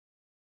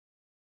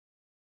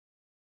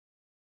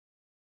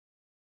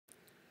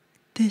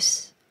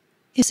This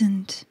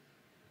isn't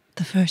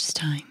the first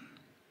time.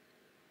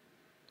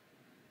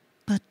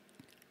 But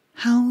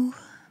how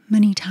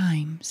many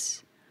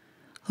times,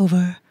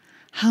 over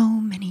how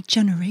many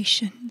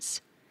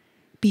generations,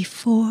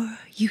 before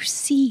you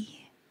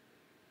see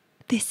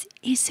this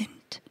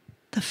isn't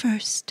the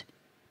first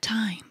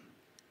time?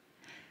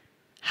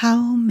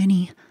 How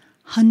many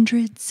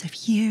hundreds of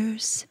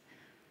years,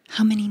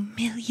 how many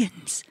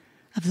millions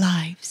of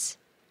lives,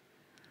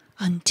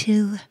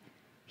 until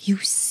you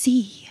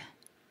see?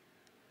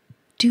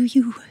 Do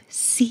you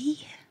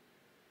see?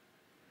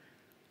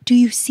 Do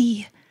you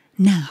see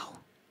now?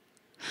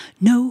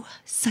 No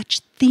such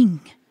thing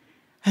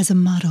as a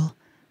model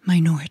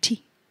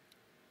minority.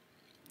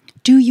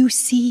 Do you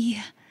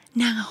see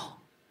now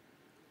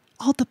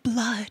all the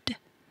blood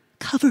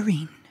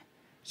covering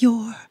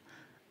your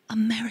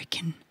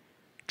American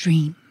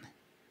dream?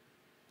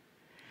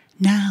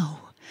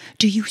 Now,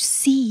 do you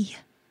see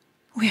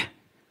we're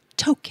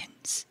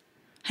tokens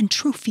and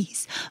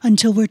trophies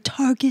until we're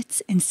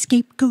targets and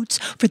scapegoats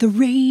for the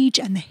rage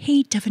and the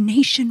hate of a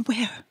nation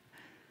where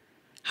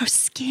our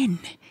skin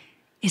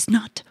is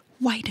not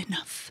white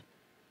enough,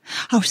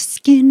 our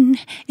skin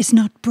is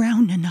not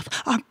brown enough,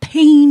 our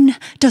pain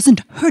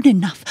doesn't hurt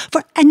enough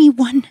for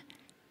anyone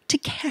to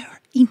care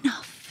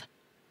enough?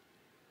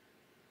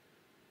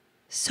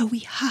 So we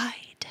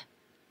hide,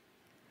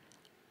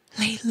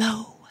 lay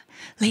low,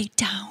 lay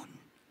down,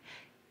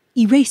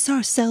 erase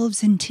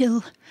ourselves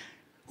until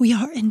we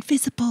are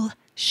invisible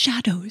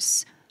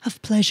shadows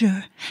of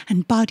pleasure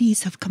and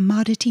bodies of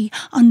commodity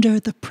under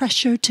the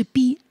pressure to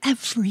be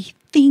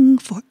everything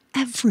for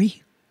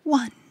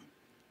everyone.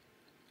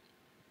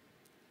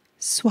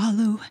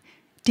 Swallow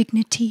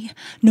dignity,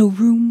 no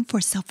room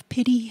for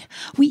self-pity.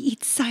 We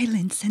eat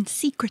silence and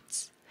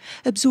secrets,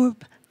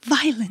 absorb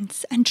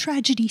violence and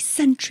tragedy,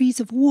 centuries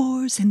of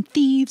wars and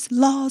thieves,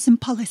 laws and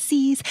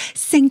policies,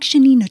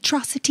 sanctioning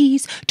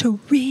atrocities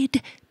to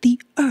rid the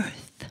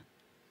earth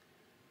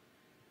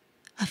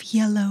of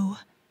yellow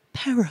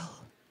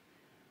peril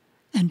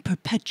and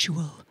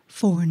perpetual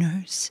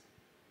foreigners.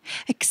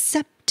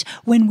 Except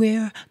when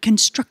we're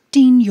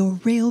constructing your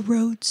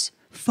railroads,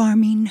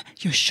 farming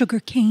your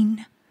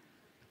sugarcane,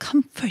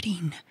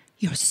 comforting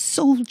your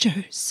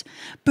soldiers,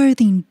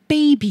 birthing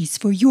babies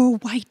for your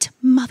white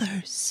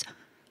mothers,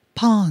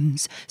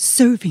 pawns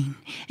serving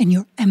in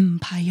your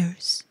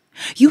empires.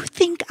 You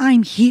think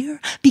I'm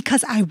here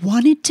because I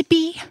wanted to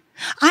be?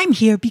 I'm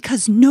here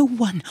because no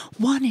one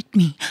wanted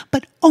me,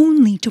 but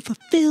only to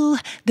fulfill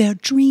their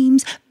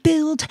dreams,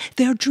 build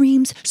their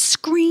dreams,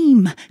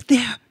 scream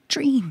their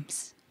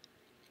dreams.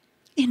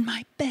 In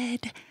my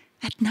bed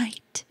at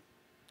night,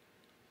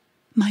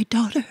 my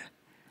daughter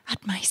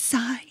at my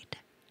side.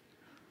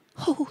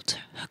 Hold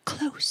her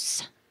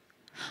close,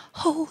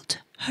 hold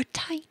her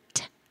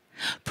tight.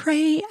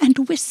 Pray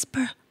and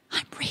whisper,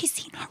 I'm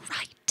raising her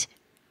right,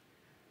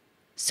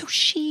 so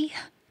she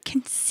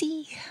can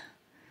see.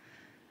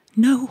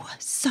 No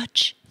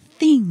such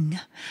thing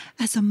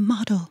as a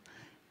model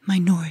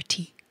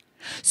minority,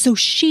 so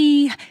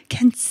she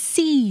can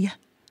see.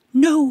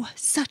 No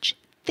such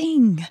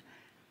thing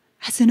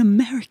as an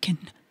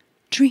American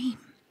dream.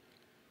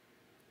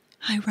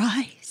 I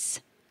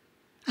rise,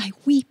 I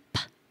weep,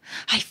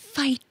 I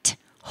fight,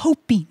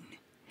 hoping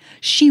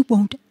she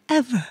won't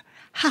ever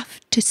have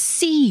to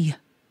see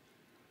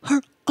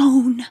her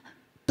own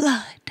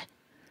blood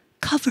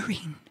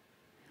covering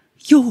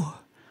your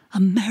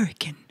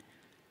American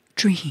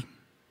dream.